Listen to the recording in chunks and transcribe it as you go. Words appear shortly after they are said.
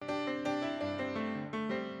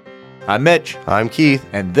I'm Mitch. I'm Keith.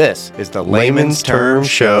 And this is the Layman's Term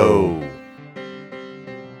Show.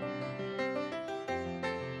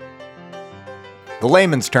 The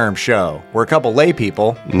Layman's Term Show, where a couple lay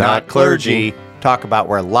people, Not clergy, talk about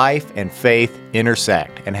where life and faith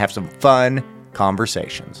intersect and have some fun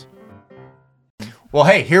conversations. Well,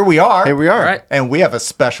 hey, here we are. Here we are. Right. And we have a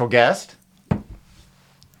special guest.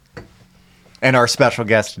 And our special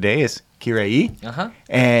guest today is Keyarae Yi.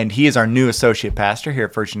 And he is our new associate pastor here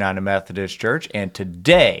at First United Methodist Church. And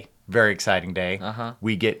today, very exciting day,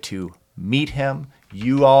 we get to meet him.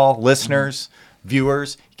 You all, listeners,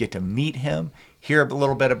 viewers, get to meet him, hear a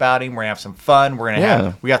little bit about him. We're going to have some fun.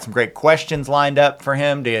 We got some great questions lined up for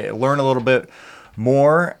him to learn a little bit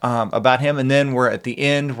more about him. And then at the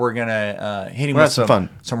end, we're going to hit him with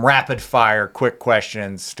some rapid fire, quick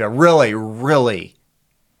questions to really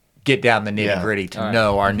get down the nitty-gritty to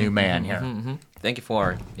know our new man here. Thank you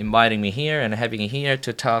for inviting me here and having me here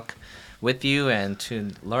to talk with you and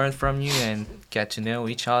to learn from you and get to know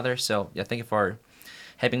each other. So, thank you for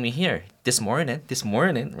having me here this morning,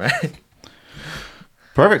 right?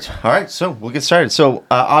 Perfect. All right, so we'll get started. So,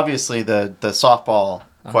 obviously, the softball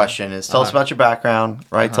question is tell us about your background,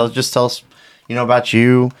 right? Tell us about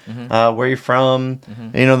you, where you're from,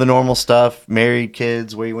 the normal stuff, married,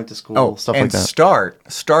 kids, where you went to school, stuff like that.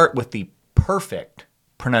 And start with the perfect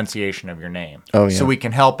pronunciation of your name. Oh, yeah. So we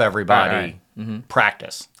can help everybody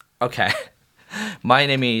practice. Okay. My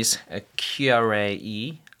name is Keyarae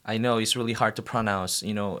Yi. I know it's really hard to pronounce.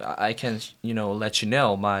 I can, let you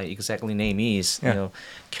know my exact name is,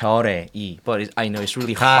 Keyarae Yi. But I know it's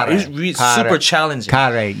really hard. It's really super challenging.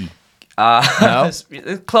 Keyarae Yi. No?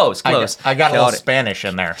 Close. I got a little Spanish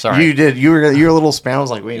in there. Sorry. You did. You're a little Spanish. I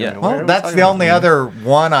was like, wait a minute. Well, that's the only other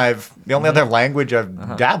other language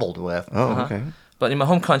I've dabbled with. Oh, okay. But in my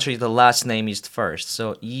home country, the last name is first.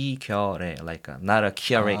 So Yi Keyarae, like not a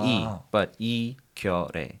Keyarae Yi, but Yi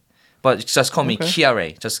Keyarae. But just call me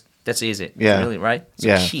Keyarae. Just that's easy. Yeah. Really, right? So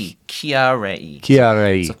Keyarae Yi.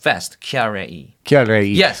 Keyarae Yi. So fast. Keyarae Yi. Keyarae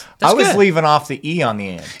Yi. Yes. I was leaving off the E on the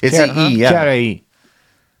end. It's an E, yeah. Keyarae Yi.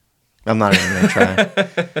 I'm not even going to try.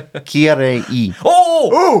 Keyarae Yi.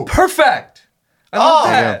 Oh! Perfect! I love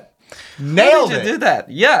that. Nailed How it. did you do that?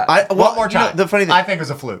 Yeah. One more time. The funny thing, I think it was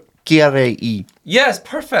a fluke. Keyarae Yi. Yes,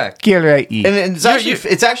 perfect. Keyarae Yi. And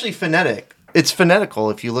it's actually phonetic. It's phonetical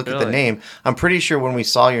if you look at the name. I'm pretty sure when we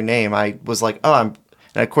saw your name, I was like, and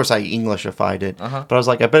of course I Englishified it. But I was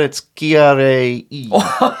like, I bet it's Keyarae Yi.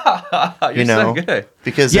 You're so good.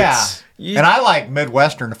 Because it's... And I like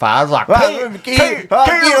Midwestern-ified. I was like, Keyarae.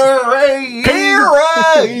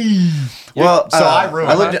 Well, so I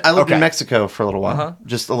ruined I lived in Mexico for a little while,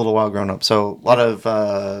 just a little while growing up. So a lot of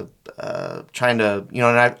trying to, and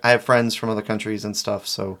I have friends from other countries and stuff.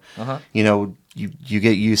 So, you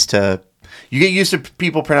get used to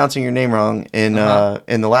people pronouncing your name wrong. In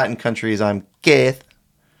the Latin countries, I'm Keith.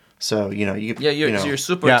 So you're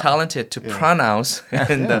super talented to pronounce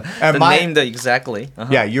and the name exactly.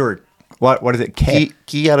 Yeah, you're what is it?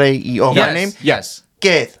 Keyarae Yi. Oh, my name? Yes.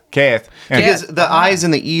 Keith. Because the I's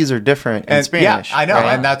and the E's are different in Spanish. Yeah, I know,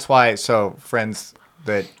 right? and that's why. So friends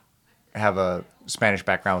that have a Spanish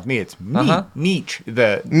background with me, it's Mitch. Mitch.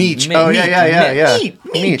 Oh yeah.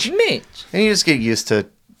 Mitch. And you just get used to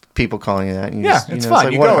people calling you that. And it's fun.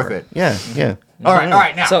 like, you whatever. go with it. Yeah. All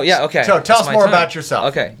right. Now. So okay. So tell us more about yourself.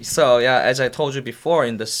 Okay. So as I told you before,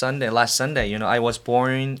 last Sunday, I was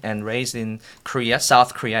born and raised in Korea,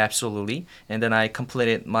 South Korea, absolutely, and then I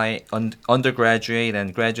completed my undergraduate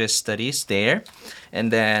and graduate studies there, and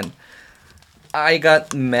then I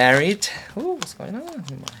got married. Oh, what's going on?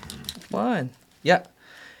 Fun. Yeah,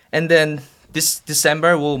 and then this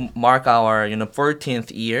December will mark our 14th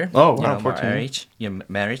year. Oh, wow, 14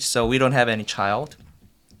 marriage. So we don't have any child.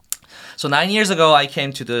 So 9 years ago, I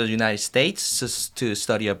came to the United States to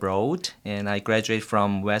study abroad, and I graduated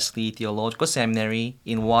from Wesley Theological Seminary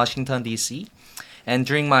in Washington, D.C. And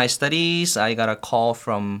during my studies, I got a call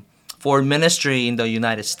for ministry in the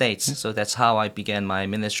United States. So that's how I began my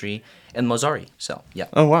ministry in Missouri. So yeah.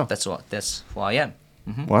 Oh wow. That's who I am.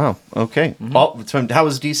 Wow. Okay. How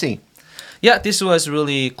was D.C.? Yeah, this was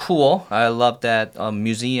really cool. I love that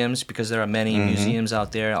museums, because there are many museums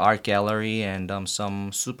out there, art gallery, and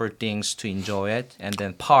some super things to enjoy it. And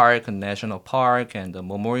then park, a national park, and the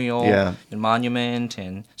memorial, and monument.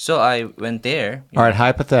 And so I went there. All right,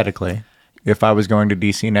 hypothetically, if I was going to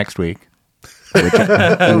D.C. next week, which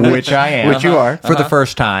I am, which you are, for the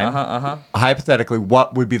first time, hypothetically,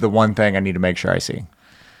 what would be the one thing I need to make sure I see?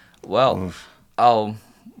 Well,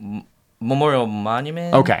 Memorial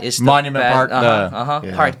Monument. Okay. Is Monument Park,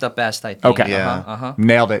 Yeah. Park the best, I think. Okay. Yeah.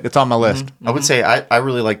 Nailed it. It's on my list. I would say I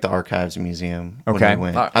really like the Archives Museum when Okay. we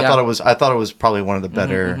went. Yeah. I thought it was probably one of the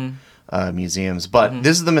better museums. But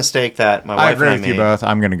this is the mistake that my wife I agree and I with made. you both.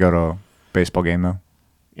 I'm going to go to a baseball game, though.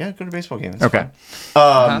 Yeah, go to a baseball game. It's Okay.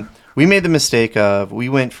 fine. We made the mistake of we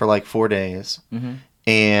went for like 4 days,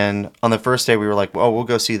 and on the first day we were like, "Oh, we'll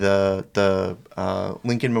go see the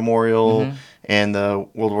Lincoln Memorial and the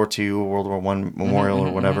World War II, World War One Memorial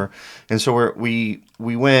or whatever." And so we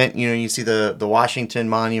went. You know, you see the Washington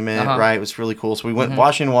Monument, right? It was really cool. So we went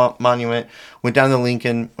Washington Monument, went down to the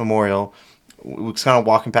Lincoln Memorial. We was kind of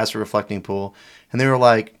walking past the reflecting pool, and they were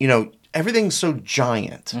like, you know, everything's so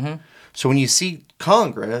giant. So when you see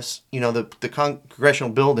Congress, you know, the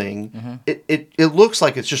congressional building, it looks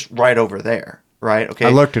like it's just right over there, right? Okay. I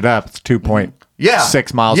looked it up. It's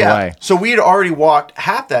 2.6 miles away. So we had already walked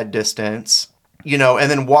half that distance, you know,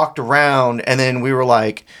 and then walked around, and then we were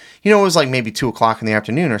like, you know, it was like maybe 2:00 in the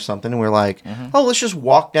afternoon or something, and we we're like, oh, let's just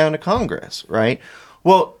walk down to Congress, right?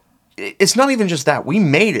 Well, it's not even just that. We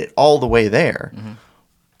made it all the way there.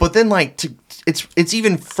 But then, like, it's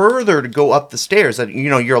even further to go up the stairs. That, you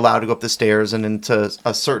know, you're allowed to go up the stairs and into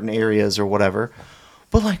certain areas or whatever.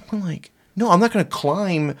 But like, we're like, no, I'm not going to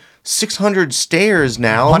climb 600 stairs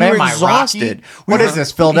now. What We am were I, exhausted. Rocky? What is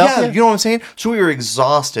this, Philadelphia? Yeah, you know what I'm saying? So we were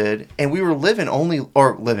exhausted, and we were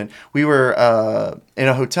we were in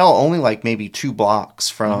a hotel only like maybe 2 blocks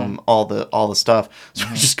from all the stuff. So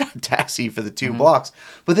we just got a taxi for the 2 blocks.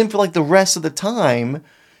 But then for like the rest of the time,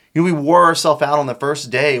 you know, we wore ourselves out on the first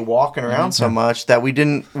day walking around so much that we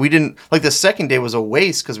didn't like the second day was a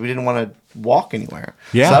waste because we didn't want to walk anywhere.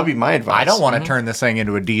 Yeah. So that would be my advice. I don't want to turn this thing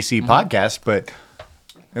into a DC podcast, but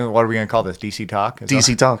what are we going to call this? DC Talk?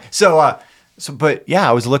 DC Talk. But yeah,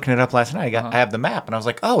 I was looking it up last night. I have the map, and I was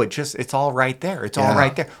like, oh, it's all right there. It's all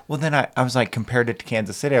right there. Well, then I was like, compared it to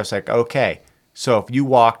Kansas City, I was like, okay, so if you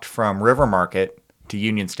walked from River Market to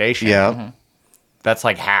Union Station, that's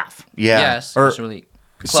like half. Yeah. Yes, it's really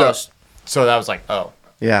close. So that was like, oh.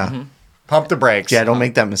 Yeah. Pump the brakes. Yeah, don't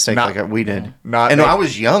make that mistake like we did. I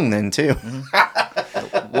was young then too.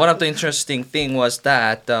 One of the interesting thing was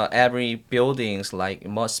that every buildings like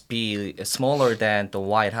must be smaller than the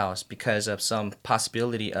White House because of some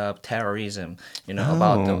possibility of terrorism, you know,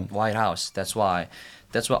 about the White House. That's why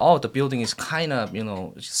all the building is kind of, you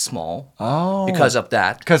know, small. Oh. Because of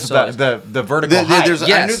that. Because the vertical height.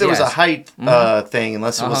 I knew there was a height thing,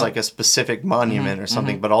 unless it was like a specific monument or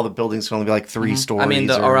something. But all the buildings can only be like 3 stories. I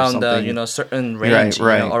mean, around the, you know, certain range,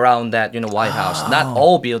 right. You know, around that, you know, White House. Not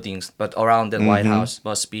all buildings, but around the White House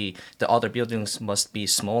the other buildings must be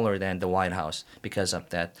smaller than the White House because of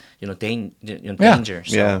that, you know, danger.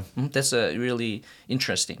 So that's really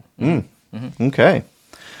interesting. Okay.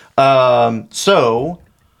 So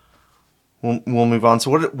we'll move on.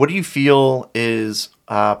 So what do you feel is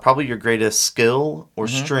probably your greatest skill or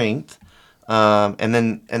strength? And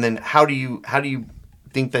then how do you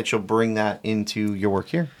think that you'll bring that into your work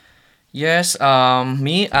here? Yes,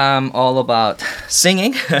 I'm all about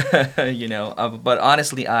singing, you know, but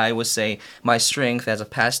honestly, I would say my strength as a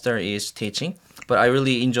pastor is teaching, but I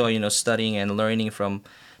really enjoy, you know, studying and learning from,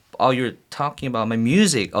 you're talking about my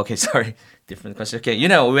music. Okay, sorry. Different question. Okay, you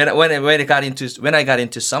know, when I got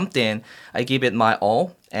into something, I give it my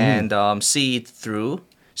all and see it through.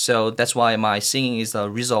 So that's why my singing is the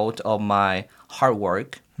result of my hard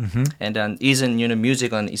work. And then isn't, you know,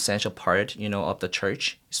 music an essential part, you know, of the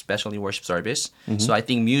church, especially worship service. So I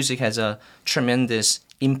think music has a tremendous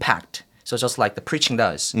impact. So just like the preaching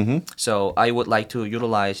does. So I would like to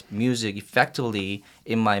utilize music effectively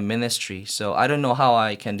in my ministry. So I don't know how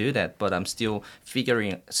I can do that, but I'm still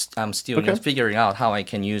figuring out how I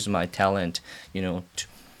can use my talent, you know,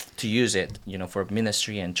 to use it, you know, for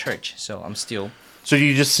ministry and church. So I'm still. So do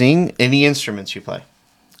you just sing? Any instruments you play?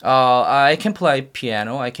 I can play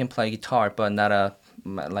piano. I can play guitar, but not a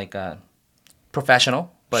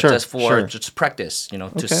professional. But just practice, you know,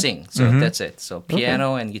 to sing. So that's it. So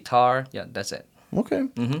piano and guitar, that's it. Okay.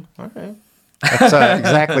 All right. That's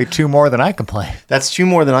exactly 2 more than I can play. That's 2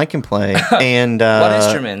 more than I can play. And what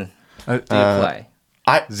instrument do you play?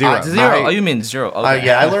 Zero. Zero. You mean 0? Okay.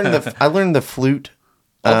 Yeah, I learned the flute.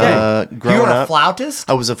 Growing you were a up. flautist?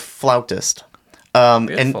 I was a flautist.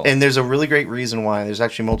 And there's a really great reason why. There's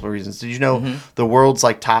actually multiple reasons. Did you know the world's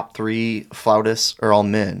like top 3 flautists are all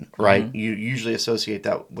men, right? You usually associate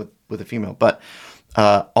that with a female, but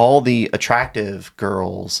all the attractive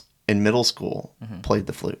girls in middle school played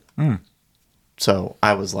the flute. So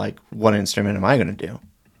I was like, what instrument am I going to do?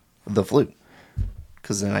 The flute.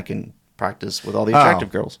 Because then I can practice with all the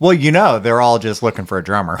attractive girls. Well, they're all just looking for a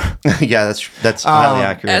drummer. Yeah, that's highly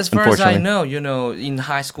accurate. As far as I know, in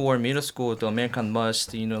high school or middle school, the American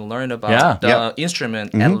must, learn about the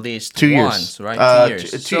instrument at least 2 years. once, right? 2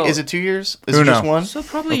 years. Is it 2 years? Is Who it just knows? one? So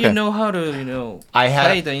probably you know how to, I had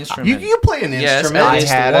play the instrument. You play an Yes, instrument. at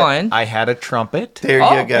least one. I had a trumpet. There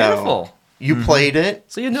you go. Beautiful. You played it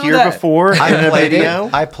So you know here that. before in a played video?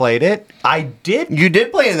 it. I played it. I did. You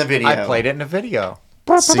did play it in the video. I played it in a video.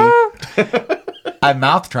 See? I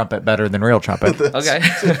mouth trumpet better than real trumpet. Okay.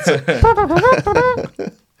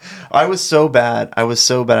 I was so bad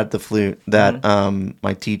at the flute that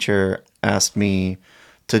my teacher asked me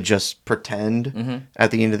to just pretend at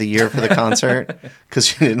the end of the year for the concert because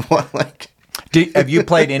she didn't want Have you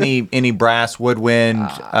played any brass, woodwind,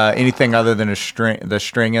 anything other than the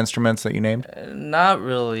string instruments that you named? Not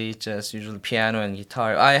really, just usually piano and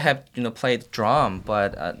guitar. I have, played drum,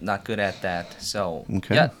 but not good at that. So,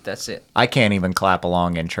 yeah, that's it. I can't even clap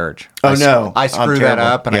along in church. Oh, no. I screw that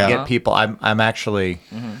up, and Yeah. I get people. I'm actually.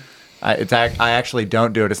 I actually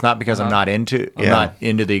don't do it. It's not because I'm not into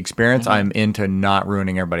the experience. I'm into not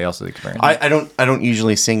ruining everybody else's experience. I don't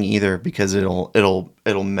usually sing either because it'll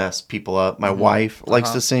mess people up. My wife likes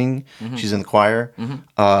to sing. She's in the choir.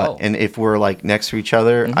 And if we're like next to each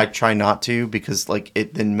other, I try not to because like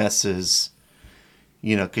it then messes,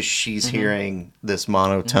 because she's hearing this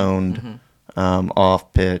monotoned,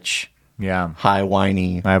 off pitch, high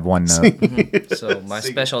whiny. I have one note. So my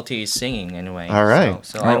specialty is singing anyway. All right.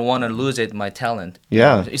 So I don't want to lose my talent.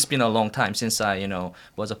 Yeah. It's been a long time since I,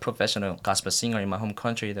 was a professional gospel singer in my home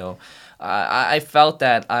country though. I felt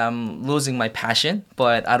that I'm losing my passion,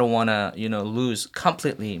 but I don't want to, lose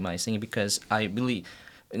completely my singing because I really,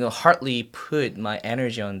 hardly put my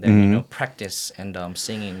energy on that, practice and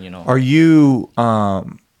singing, Are you,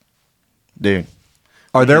 Dude.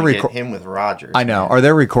 are there Get him with Rogers. I know. Man. Are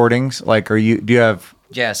there recordings? Like, do you have?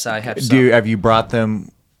 Yes, I have some. Have you brought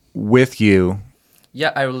them with you?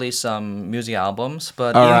 Yeah, I released some music albums,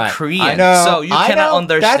 but All in right. Korean, I know. so you I cannot know.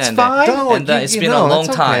 understand That's fine. it. No, And it's you been know, a long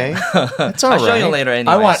that's time. okay. It's all I'll show you right. later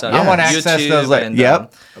anyway. I want YouTube access those. and,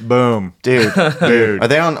 Yep. Boom. Dude. Dude. Are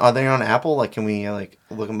they on Apple? Like, can we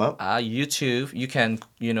look them up? YouTube, you can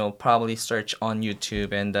probably search on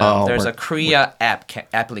YouTube, and there's we're- a Korea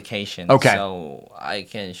application. Okay. So I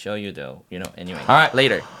can show you though. Anyway. All right.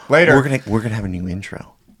 Later. Later. We're gonna have a new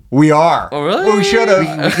intro. We are. Oh really? We should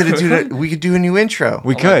have. We could do a new intro.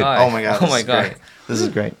 We could. God. Oh my god. Oh my god. This is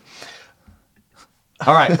great.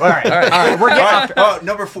 All right. All right. We're getting off. Oh,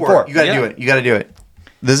 number four. You gotta do it. You gotta do it.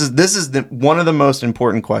 This is one of the most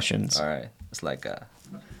important questions. All right. It's like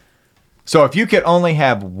So if you could only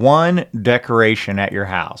have one decoration at your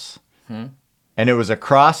house, and it was a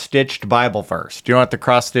cross-stitched Bible verse. Do you know what the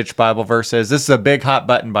cross-stitched Bible verse is? This is a big hot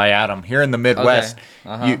button by Adam. Here in the Midwest,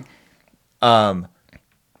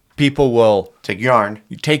 people will Take yarn.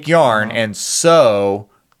 take yarn and sew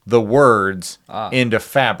the words into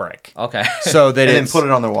fabric. okay. So that And then it's put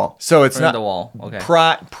it on the wall. so it's Put it on not the wall.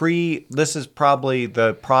 Okay. This is probably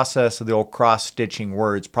the process of the old cross-stitching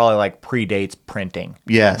words probably like predates printing.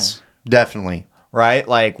 Yes, definitely. Right?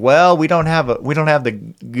 Like, well, we don't have the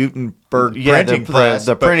Gutenberg printing press.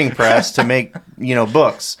 The printing press to make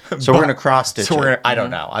books. So we're gonna cross stitch. So I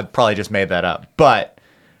don't know. I probably just made that up. But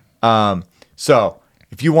so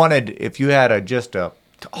if you had just a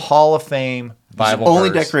Hall of Fame Bible only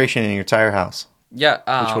verse. decoration in your entire house.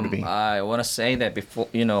 Yeah, Which would it be? I want to say that before,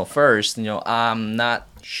 first, I'm not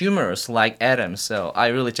humorous like Adam, so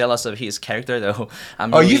I'm really jealous of his character, though.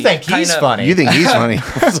 Oh, you think he's funny? You think he's funny?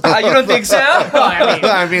 You don't think so?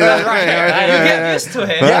 I mean, that's right. You get used to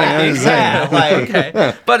it. Yeah. Like,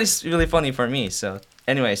 Okay, but it's really funny for me. So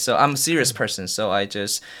anyway, so I'm a serious person. So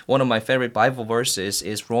one of my favorite Bible verses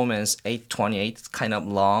is Romans 8:28. It's kind of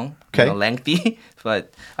long, Okay. lengthy,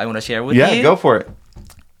 but I want to share with you. Yeah, go for it.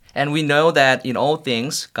 And we know that in all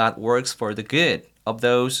things, God works for the good of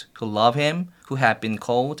those who love Him, who have been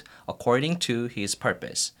called according to His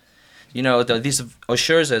purpose. This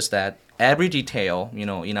assures us that every detail,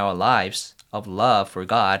 in our lives of love for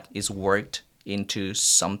God is worked into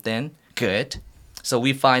something good. So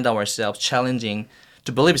we find ourselves challenging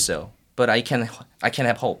to believe so, but I can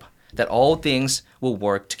have hope that all things will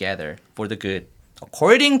work together for the good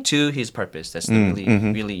according to His purpose. That's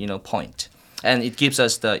the really point. And it gives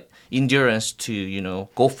us the endurance to,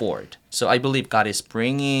 go forward. So I believe God is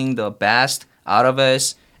bringing the best out of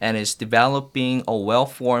us and is developing a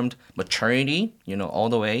well-formed maturity, all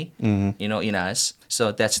the way, in us.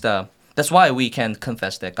 So that's why we can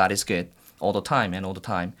confess that God is good all the time, and all the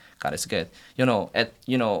time God is good.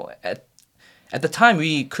 at the time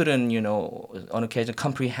we couldn't, on occasion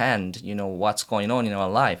comprehend, what's going on in our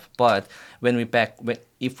life. But when we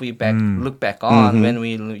look back on, when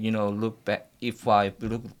we, look back, if I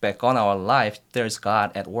look back on our life, there's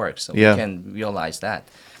God at work. So we can realize that.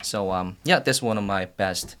 So that's one of my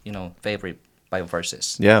best, favorite Bible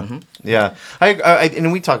verses. Yeah, yeah. I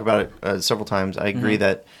and we talk about it several times. I agree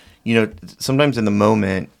that, sometimes in the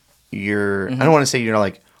moment you're. I don't want to say you're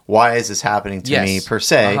like, why is this happening to me per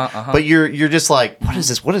se? But you're just like, what is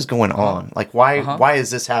this? What is going on? Like, why is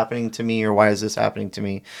this happening to me, or why is this happening to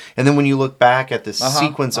me? And then when you look back at this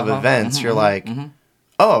sequence of events, you're like,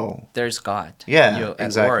 oh, there's God. Yeah, at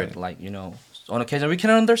exactly. work, like on occasion we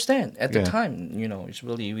cannot understand at the time. It's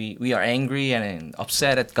really we are angry and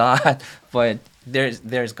upset at God, but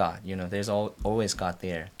there's God. There's always God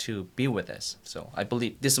there to be with us. So I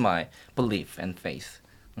believe this is my belief and faith.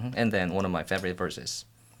 And then one of my favorite verses.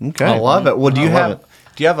 Okay, I love it. Well, do you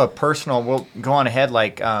have a personal? We'll go on ahead,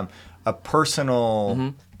 like a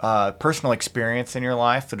personal personal experience in your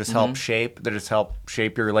life that has helped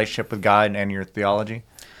shape your relationship with God and your theology.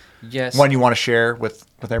 Yes. One you want to share with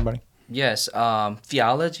everybody? Yes.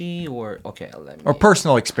 Theology or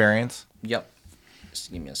personal experience. Yep.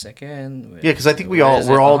 Just give me a second. Yeah, because I think we're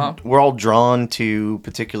all drawn to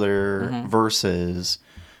particular verses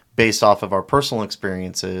based off of our personal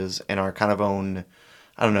experiences and our kind of own,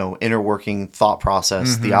 I don't know, inner working thought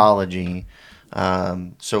process, theology.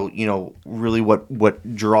 So, really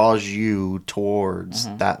what draws you towards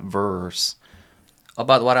that verse.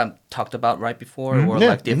 About what I talked about right before, or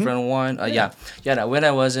like different one. When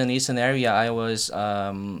I was in Eastern area, I was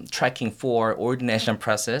tracking for ordination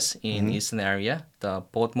process in Eastern area, the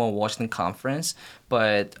Baltimore Washington Conference.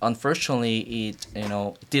 But unfortunately, it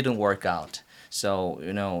didn't work out. So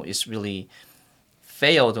it's really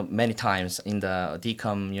failed many times in the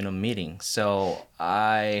DCOM meeting. So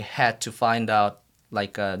I had to find out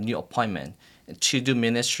like a new appointment to do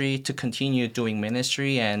ministry, to continue doing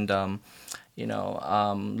ministry, and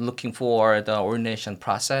looking for the ordination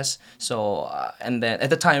process. So and then at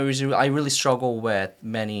the time I really struggled with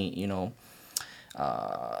many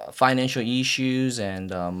financial issues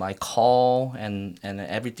and my call and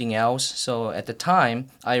everything else. So at the time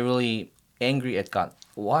I really angry at God.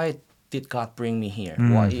 Why did God bring me here?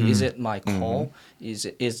 Why is it my call?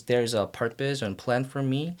 Is there's a purpose and plan for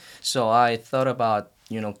me? So I thought about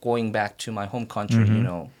going back to my home country.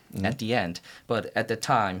 At the end, but at the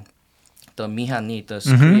time, the Mihani, the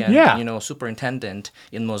Korean superintendent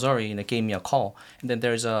in Missouri, gave me a call, and then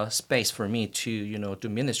there's a space for me to do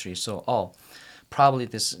ministry. So probably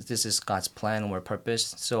this is God's plan or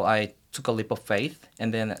purpose. So I took a leap of faith,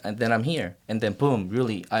 and then I'm here, and then boom,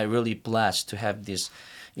 I really blessed to have this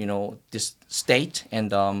this state,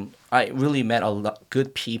 and I really met a lot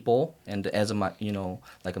good people, and as my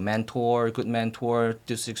like a good mentor,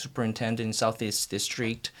 district superintendent in Southeast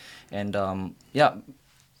District, and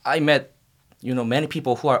I met many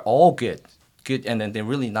people who are all good, and then they're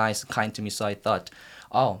really nice, kind to me. So I thought,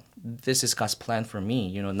 this is God's plan for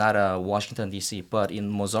me, not Washington D.C., but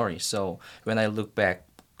in Missouri. So when I look back,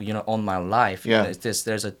 on my life,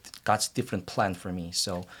 there's a God's different plan for me.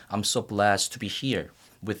 So I'm so blessed to be here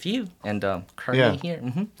with you and currently here.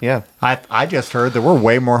 Yeah, I just heard that we're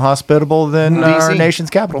way more hospitable than our nation's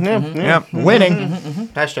capital. Winning.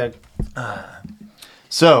 Hashtag.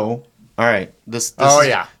 So, all right, this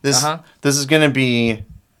is gonna be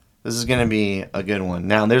a good one.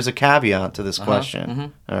 Now, there's a caveat to this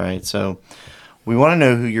question. All right, so we want to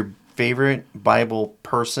know who your favorite Bible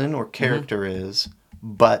person or character is,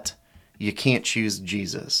 but you can't choose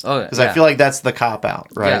Jesus. Because I feel like that's the cop-out,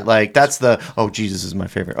 right? Yeah. Like, that's Jesus is my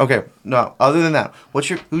favorite. Okay, no, other than that,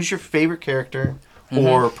 who's your favorite character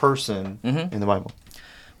or person in the Bible?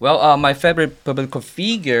 Well, my favorite biblical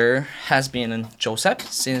figure has been Joseph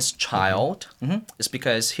since child. It's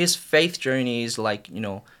because his faith journey is like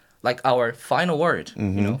our final word.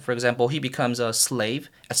 For example, he becomes a slave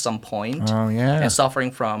at some point, and suffering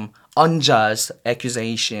from unjust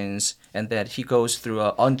accusations, and that he goes through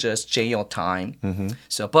an unjust jail time.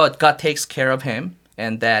 So, but God takes care of him,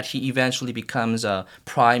 and that he eventually becomes a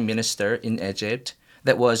prime minister in Egypt.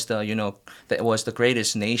 That was the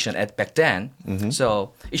greatest nation back then.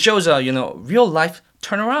 So it shows a real life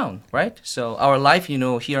turnaround, right? So our life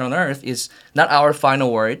here on earth is not our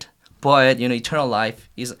final word, but eternal life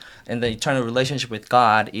is, and the eternal relationship with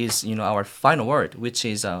God is our final word, which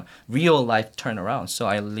is a real life turnaround. So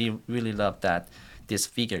I really love this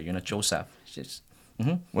figure, Joseph. It's just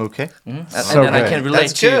Okay. And So then I good. can relate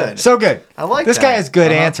That's to good. So good. I like this that. guy has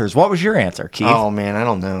good answers. What was your answer, Keith? Oh man, I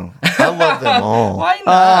don't know. I love them all. Why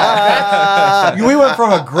not? We went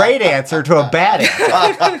from a great answer to a bad answer.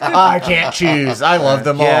 I can't choose. I love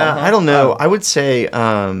them Yeah, all. I don't know. I would say,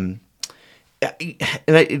 and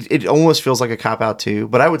it almost feels like a cop out too.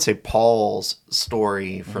 But I would say Paul's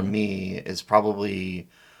story for me is probably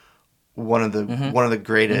one of the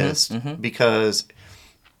greatest because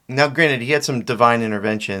now, granted, he had some divine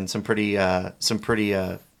intervention, some pretty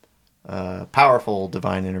powerful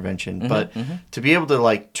divine intervention, but to be able to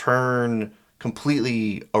like turn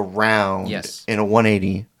completely around in a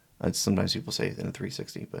 180. Sometimes people say in a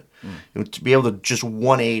 360, but to be able to just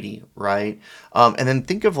 180, right? And then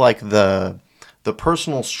think of like the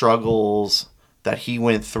personal struggles that he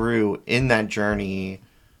went through in that journey,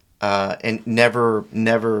 and never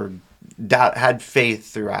had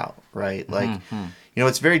faith throughout, right? Like,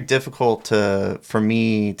 it's very difficult for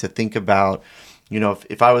me to think about,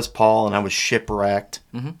 if I was Paul and I was shipwrecked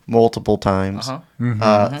multiple times,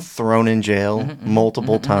 thrown in jail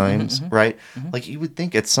multiple times, right? Like you would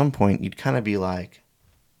think at some point you'd kind of be like,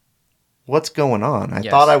 what's going on? I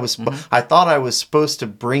thought I was supposed to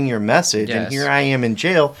bring your message, and here I am in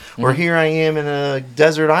jail, or here I am in a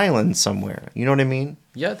desert island somewhere. You know what I mean?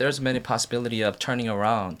 Yeah, there's many possibility of turning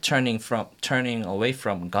away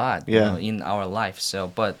from God, in our life. So,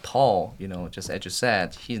 but Paul, just as you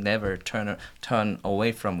said, he never turn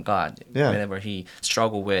away from God whenever he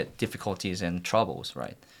struggled with difficulties and troubles,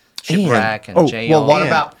 right? Shipwreck and jail. Well, what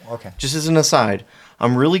about? Okay. Just as an aside,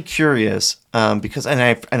 I'm really curious because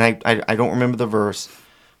I don't remember the verse,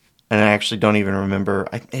 and I actually don't even remember.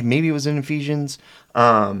 Maybe it was in Ephesians.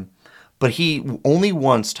 But he only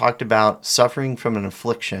once talked about suffering from an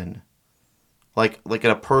affliction, like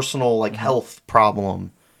a personal health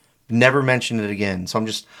problem. Never mentioned it again. So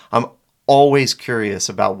I'm always curious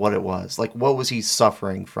about what it was. Like, what was he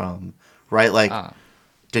suffering from? Right? Like,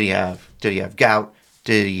 did he have gout?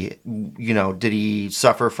 Did he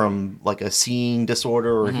suffer from like a seeing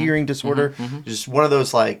disorder or a hearing disorder? Just one of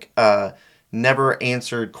those never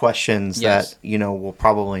answered questions that we'll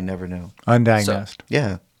probably never know. Undiagnosed.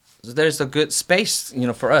 Yeah. So there's a good space,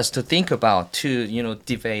 for us to think about, to,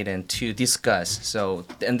 debate and to discuss. So,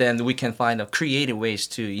 and then we can find creative ways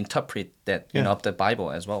to interpret that, of the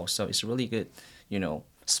Bible as well. So it's really good,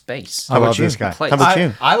 space. How about this guy? How about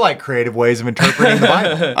you? I like creative ways of interpreting the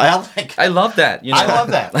Bible. I love that. I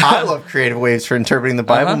love that. I love creative ways for interpreting the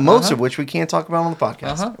Bible, most of which we can't talk about on the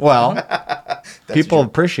podcast. Well, people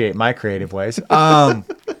appreciate my creative ways. I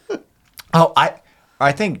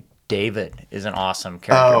think David is an awesome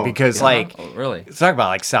character because really? Let's talk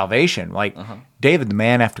about salvation. David, the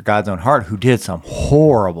man after God's own heart, who did some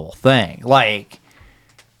horrible thing,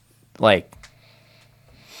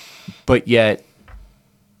 but yet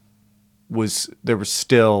there was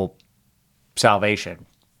still salvation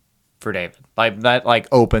for David. That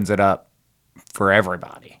opens it up for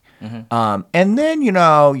everybody. And then you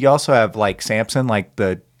also have Samson,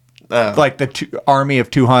 the army of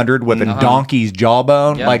 200 with a donkey's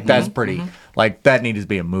jawbone. Yeah. That's pretty. That needed to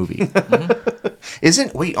be a movie.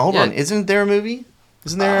 Hold on. Isn't there a movie?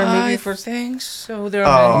 Isn't there a movie for things? So there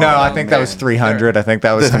are many. No, I think that was 300. I think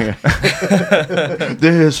that was.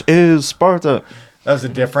 This is Sparta. That was a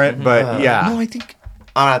different, but yeah. No, I think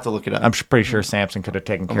I'll have to look it up. I'm pretty sure Samson could have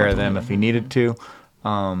taken care of them if he needed to.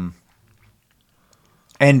 And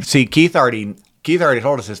see, Keith already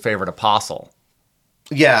told us his favorite apostle.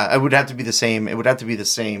 Yeah, it would have to be the same. It would have to be the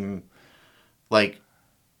same,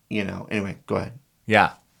 Anyway, go ahead.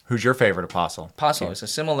 Yeah. Who's your favorite apostle? Apostle is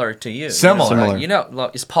similar to you. Similar.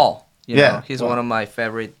 It's Paul. Yeah. He's one of my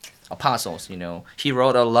favorite apostles. He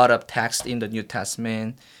wrote a lot of text in the New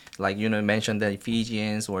Testament. Mentioned the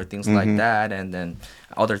Ephesians or things like that, and then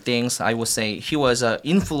other things. I would say he was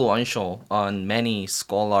influential on many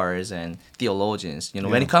scholars and theologians.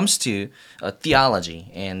 When it comes to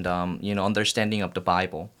theology and understanding of the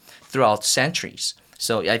Bible throughout centuries.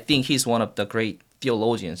 So I think he's one of the great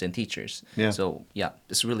theologians and teachers. Yeah. So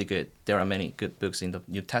it's really good. There are many good books in the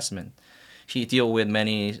New Testament. He deal with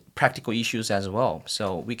many practical issues as well.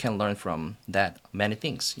 So we can learn from that many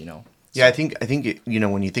things. Yeah, I think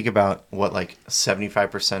when you think about what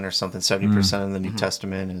 75% or something, 70% of the New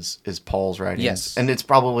Testament is Paul's writings. Yes. And it's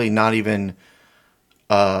probably not even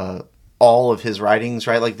all of his writings,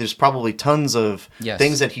 right? There's probably tons of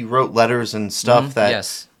things that he wrote, letters and stuff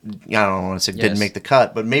that I don't want to say didn't make the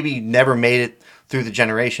cut, but maybe never made it through the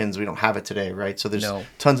generations. We don't have it today, right? So there's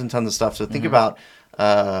tons and tons of stuff. So think about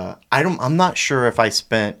I'm not sure if I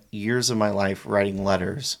spent years of my life writing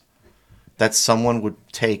letters that someone would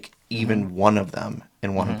take even one of them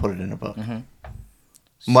and want to put it in a book.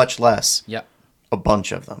 much less Yeah. a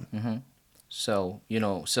bunch of them. So,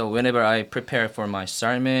 so whenever I prepare for my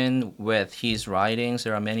sermon with his writings,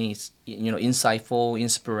 there are many, insightful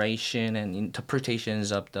inspiration and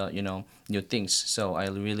interpretations of the, new things. So I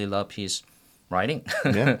really love his writing.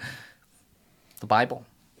 Yeah. The Bible.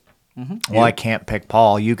 Well, I can't pick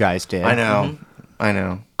Paul. You guys did. I know. I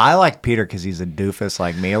know. I like Peter because he's a doofus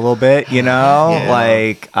like me a little bit,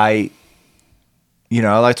 Like,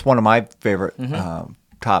 that's one of my favorite,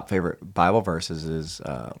 top favorite Bible verses is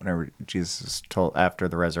whenever Jesus told, after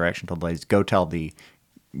the resurrection, told the ladies, go tell the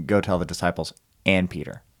disciples and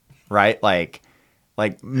Peter, right? Like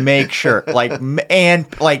make sure,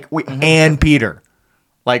 and Peter.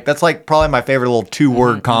 Like, that's like probably my favorite little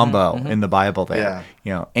 2-word combo in the Bible there.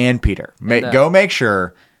 Yeah. And Peter. Go make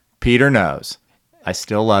sure Peter knows I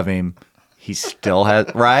still love him. He still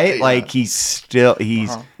has, right? Yeah. Like, he's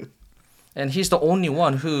and he's the only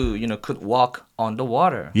one who, could walk on the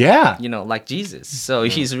water. Yeah. Like Jesus. So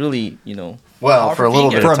he's really, well, for a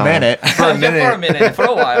little bit of time. For a minute. For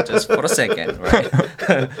a while, just for a second, right?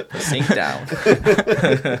 Sink down.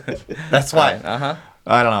 That's why.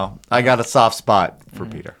 I don't know. I got a soft spot for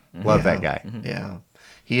Peter. Love that guy. Yeah.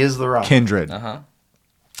 He is the rock. Kindred.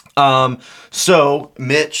 So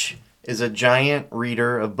Mitch is a giant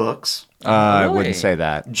reader of books. I wouldn't say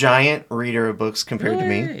that. Giant reader of books compared to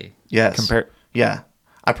me. Yes. Yeah.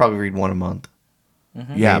 I probably read one a month.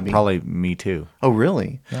 Yeah, probably me too. Oh,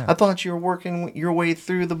 really? Yeah. I thought you were working your way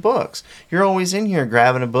through the books. You're always in here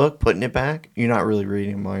grabbing a book, putting it back. You're not really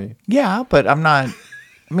reading them, are you? Yeah, but I'm not.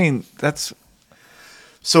 I mean, that's.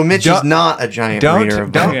 So Mitch is not a giant reader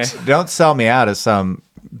of books. Don't sell me out as some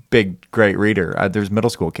big, great reader. There's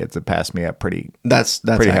middle school kids that pass me up pretty. That's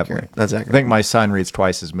pretty accurate. heavily. That's accurate. I think my son reads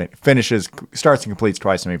twice as many, starts and completes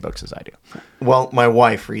twice as many books as I do. Well, my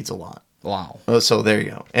wife reads a lot. Wow. So there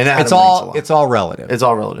you go. And Adam it's all relative. It's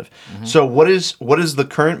all relative. So what is the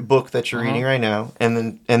current book that you're reading right now?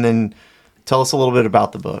 And then tell us a little bit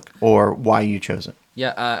about the book or why you chose it.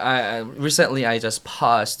 Yeah, I recently I just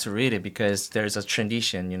paused to read it because there's a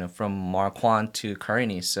transition, from Mark 1 to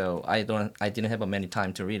Keyarae, so I didn't have many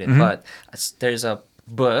time to read it. But there's a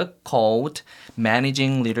book called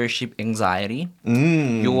Managing Leadership Anxiety,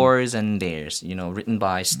 Yours and Theirs, written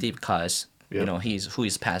by Steve Cuss. Yep. Who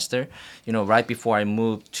is pastor. Right before I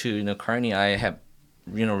moved to Keyarae, I have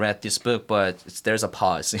read this book, but there's a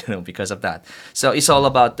pause, because of that. So it's all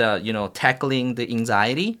about tackling the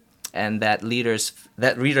anxiety and that readers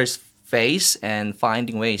face and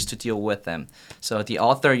finding ways to deal with them. So the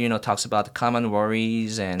author, talks about the common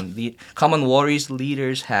worries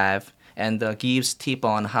leaders have, and gives tips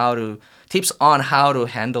on how to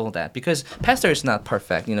handle that. Because pastor is not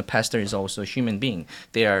perfect. Pastor is also a human being.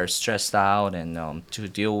 They are stressed out and to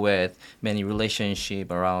deal with many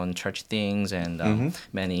relationship around church things and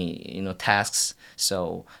many tasks.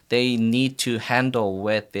 So they need to handle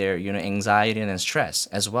with their anxiety and stress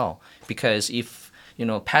as well. Because if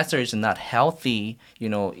pastor is not healthy,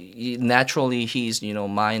 naturally his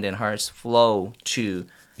mind and hearts flow to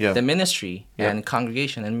the ministry and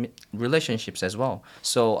congregation and relationships as well.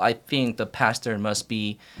 So I think the pastor must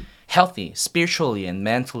be healthy spiritually and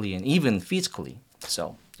mentally and even physically.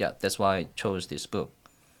 So that's why I chose this book.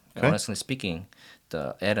 Okay. Honestly speaking,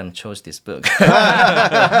 Adam chose this book. So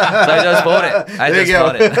I just bought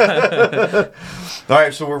it. All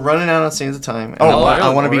right, so we're running out of scenes of time.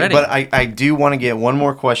 I want to be, but I do want to get one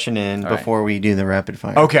more question in before we do the rapid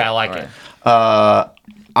fire. Okay, I like it.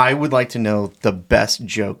 I would like to know the best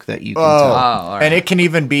joke that you can tell. And it can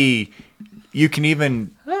even be, it can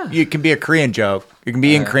be a Korean joke. It can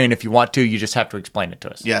be in Korean if you want to. You just have to explain it to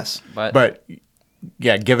us. Yes. But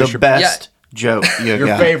give us your best joke. Your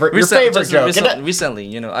favorite joke.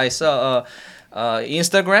 Recently, I saw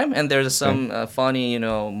Instagram and there's some funny,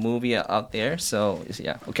 movie out there. So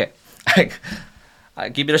okay. I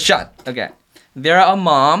give it a shot. Okay. There are a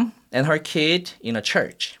mom and her kid in a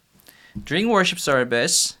church. During worship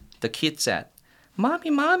service, the kid said,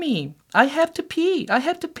 Mommy, I have to pee.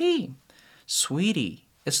 Sweetie,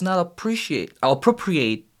 it's not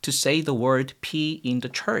appropriate to say the word pee in the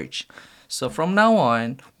church. So from now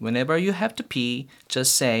on, whenever you have to pee,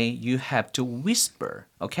 just say you have to whisper,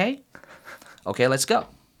 okay? Okay, let's go.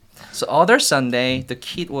 So other Sunday, the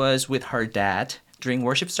kid was with her dad during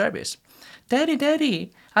worship service.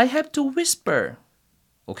 Daddy, I have to whisper.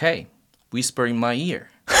 Okay, whisper in my ear.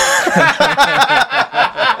 Did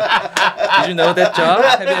you know that job?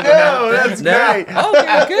 Have you ever No, that's great. Oh,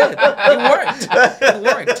 okay, good.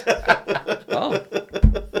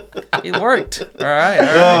 It worked. All right.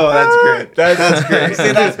 Oh, that's great. That's great.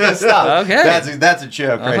 See, that's good stuff. Okay. That's a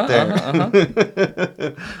joke right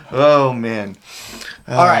there. Oh man.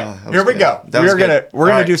 All right, here we go. We're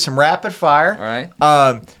gonna do some rapid fire. All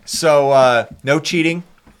right. So no cheating.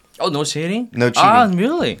 Oh, no cheating? No cheating. Ah,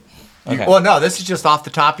 really? Okay. Well, no, this is just off the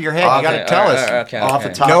top of your head. You got to tell us. Okay, Off the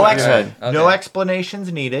top No of your head. no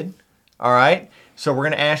explanations needed. All right. So we're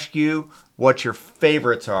gonna ask you what your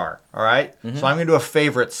favorites are. All right. So I'm gonna do a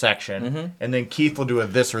favorite section, and then Keith will do a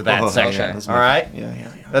this or that section. Okay. All right.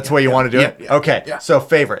 Yeah. That's the way you want to do it. Yeah. Okay. Yeah. So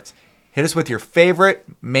favorites. Hit us with your favorite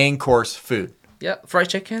main course food. Yeah, fried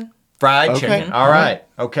chicken. Fried Okay. chicken. All right.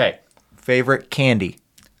 Okay. Favorite candy.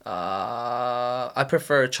 I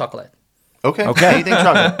prefer chocolate. Okay. Okay. Anything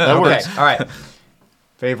chocolate. That Okay. works. All right.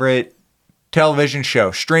 Favorite television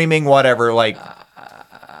show, streaming, whatever. Like.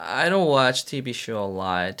 I don't watch TV show a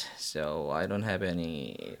lot, so I don't have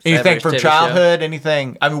any. Anything favorite from TV childhood?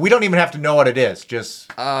 Anything? I mean, we don't even have to know what it is.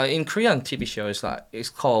 Just show. In Korean TV show, it's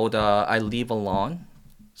called I Live Alone.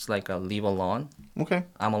 It's like a Live Alone. Okay.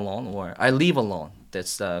 I'm alone, or I Live Alone.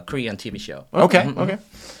 That's the Korean TV show. okay. Okay.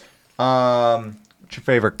 What's your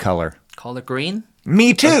favorite color? Color green.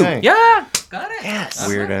 Me too. Okay. Yeah, got it. Yes.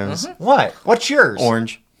 Weirdos. What? What's yours?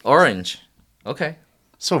 Orange. Orange. Okay.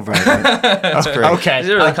 So vibrant. That's great. Okay. It's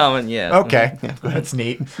really common, yeah. Okay. That's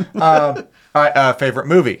neat. All right. Favorite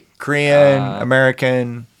movie? Korean,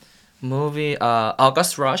 American. Movie.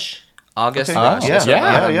 August Rush. August Okay. Rush. Yeah. It's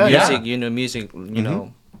a, Yeah. music.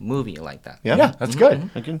 Movie like that. Yeah. That's good.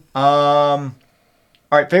 Okay. All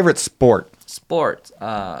right. Favorite sport? Sport.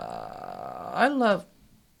 I love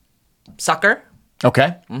soccer.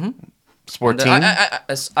 Okay. Sport And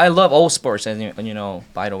team. I love all sports, and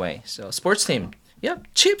by the way, so sports team. Yeah,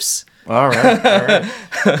 chips. All right.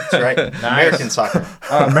 That's right. American soccer.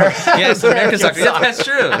 Yes, American soccer. Yeah, that's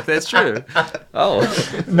true. That's true. Oh,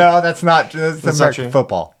 No, that's not. That's not American true.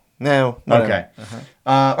 football. No. Okay.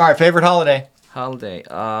 All right. Favorite holiday? holiday.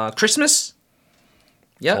 Christmas.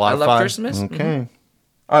 Yeah, A lot I of love fun. Christmas. Okay.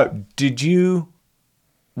 Did you?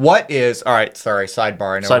 What is? All right. Sorry.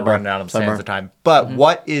 Sidebar. I know Sidebar. we're running out of sands of time. But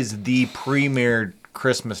what is the premier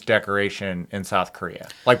Christmas decoration in South Korea?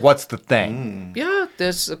 Like, what's the thing? Yeah,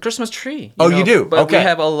 there's a Christmas tree. Oh, you do? But Okay. we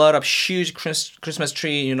have a lot of huge Christmas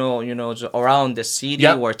tree, around the city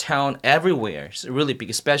Yep. or town, everywhere. It's really big,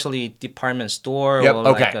 especially department store Yep, or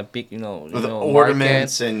like okay. a big, With market.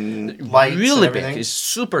 ornaments and lights Really and everything. big. It's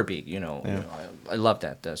super big. I love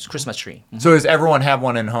that. The Christmas tree. So does everyone have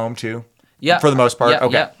one in home too? Yeah, For the most part? Yeah,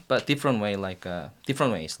 Okay. yeah, but different ways, like a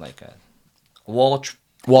wall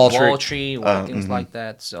Wall tree or things like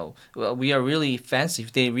that. So we are really fancy.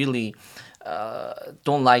 If they really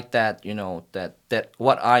don't like that, that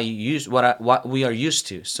what we are used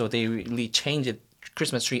to. So they really change it.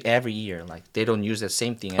 Christmas tree every year. Like they don't use the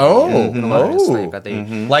same thing. Every year. It's like they,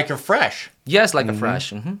 Like a fresh. yes, like a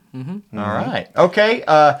fresh. All right. Okay.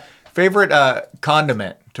 Favorite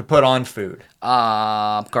condiment to put on food?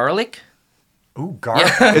 Garlic. Ooh, garlic.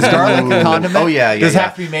 Is garlic a condiment? Oh yeah. Does it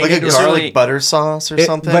have to be made like a into garlic butter sauce or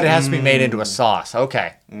something? But it has to be made into a sauce.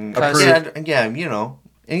 Okay. Approved. Yeah.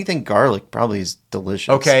 Anything garlic probably is delicious.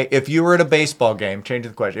 Okay, if you were at a baseball game, change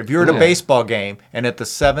the question. If you were at a baseball game and at the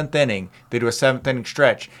seventh inning, they do a seventh inning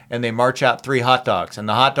stretch and they march out 3 hot dogs, and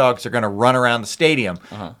the hot dogs are going to run around the stadium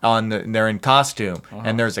and they're in costume,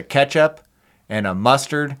 and there's a ketchup and a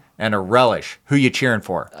mustard and a relish. Who you cheering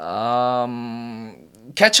for?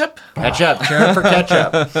 Ketchup. Ketchup. Cheering for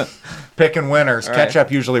ketchup. Picking winners. All right.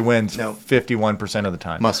 Ketchup usually wins No. 51% of the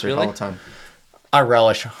time. Mustard Really? all the time. I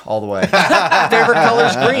relish all the way. Favorite color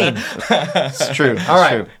is green. It's true. All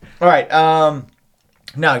right. All right.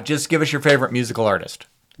 Now, just give us your favorite musical artist.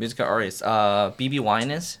 Musical artist. BB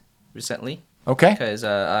Winans recently. Okay. Because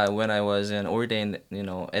when I was ordained,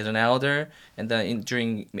 as an elder, and then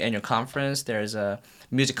during annual conference, there's a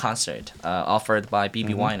music concert offered by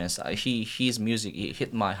BB Winans. His music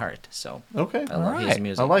hit my heart, so Okay. I love his Alright.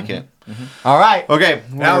 music. I like it. All right. Okay.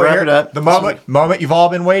 Now We'll we're wrap here. it up. The moment you've all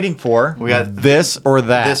been waiting for. We got this or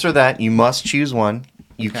that. This or that. You must choose one.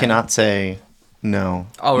 You cannot say no.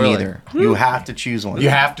 Oh, really? Neither. You have to choose one. You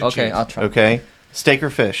have to Okay, choose. I'll try. Okay. Steak or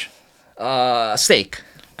fish? Steak,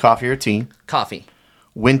 Coffee or tea? coffee,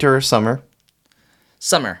 Winter or summer?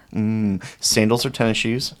 summer, Sandals or tennis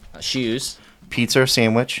shoes? shoes, Pizza or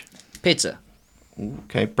sandwich? pizza,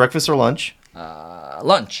 Okay. Breakfast or lunch?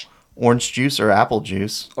 lunch, Orange juice or apple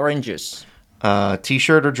juice? orange juice,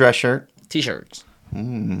 T-shirt or dress shirt? t-shirts,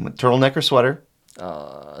 Turtleneck or sweater?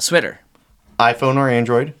 sweater, iPhone or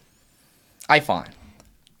Android? iPhone,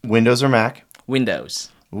 Windows or Mac? Windows.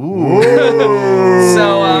 Ooh.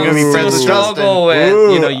 So gonna be still friends with struggle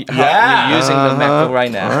with yeah. using the MacBook right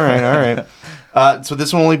now. All right. So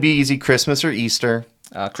this will only be easy. Christmas or Easter?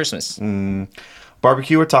 Christmas,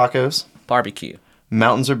 Barbecue or tacos? barbecue,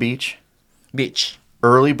 Mountains or beach? beach,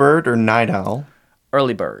 Early bird or night owl?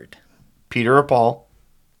 Early bird. Peter or Paul?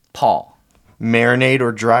 Paul. Marinade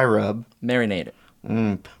or dry rub? Marinated.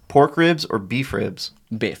 Pork ribs or beef ribs?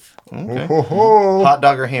 Beef. Okay. Hot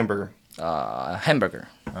dog or hamburger? Hamburger.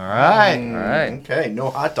 All right. All right. Okay, no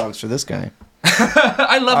hot dogs for this guy.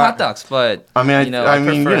 I love hot dogs, but I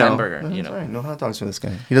prefer hamburger. Right, no hot dogs for this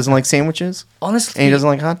guy. He doesn't like sandwiches, honestly, and he doesn't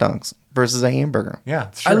like hot dogs versus a hamburger. Yeah,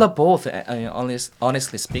 it's I true. love both.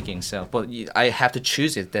 Honestly speaking, so but I have to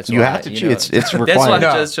choose it. That's You why have to choose. It's required. That's why I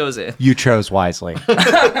No. just chose it. You chose wisely.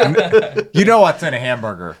 You know what's in a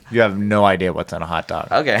hamburger. You have no idea what's in a hot dog.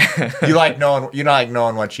 Okay. You like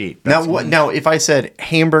knowing what you eat. Now, if I said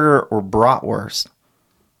hamburger or bratwurst,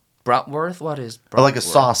 Bratwurst? What is bratwurst? or like a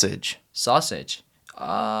sausage, Sausage.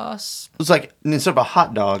 it's like instead of a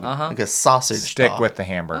hot dog, like a sausage. Stick dog. with the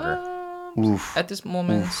hamburger. Oof. At this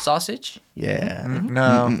moment, sausage. Yeah.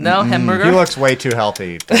 No. No hamburger. He looks way too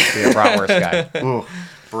healthy to be a bratwurst guy. Ooh,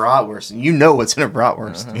 bratwurst. You know what's in a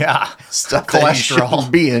bratwurst. Yeah. Stuff that you Cholesterol.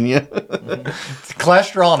 shouldn't be in you.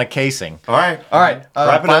 Cholesterol and a casing. All right.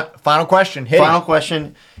 Wrap it up. Final question. Hit Final it.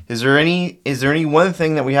 question. Is there any one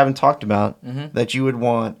thing that we haven't talked about that you would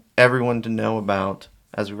want everyone to know about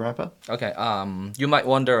as we wrap up? Okay. You might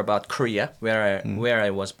wonder about Korea, where I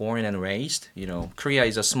was born and raised. Korea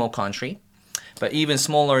is a small country, but even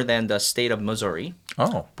smaller than the state of Missouri.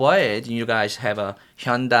 Oh. But you guys have a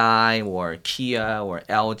Hyundai or Kia or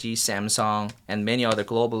LG, Samsung, and many other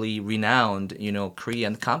globally renowned,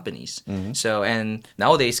 Korean companies. So and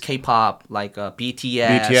nowadays K-pop like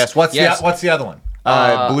BTS. BTS. What's the other one?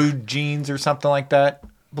 Blue Jeans or something like that?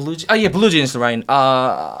 Blue Jeans, right?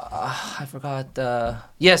 I forgot.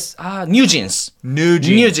 Yes, New Jeans. New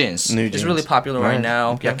Jeans. It's really popular right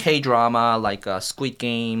now. Okay. Yeah, K-drama like Squid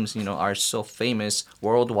Games, are so famous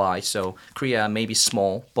worldwide. So Korea may be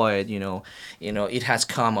small, but it has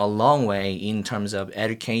come a long way in terms of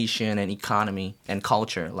education and economy and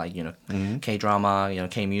culture. Like K-drama,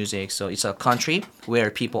 K-music. So it's a country where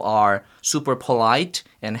people are super polite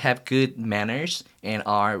and have good manners and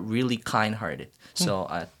are really kind-hearted. So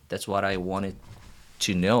that's what I wanted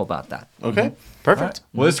to know about that. Okay. Perfect. Right.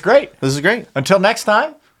 Well, this is great. This is great. Until next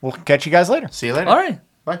time, we'll catch you guys later. See you later. All right.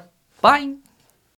 Bye. Bye.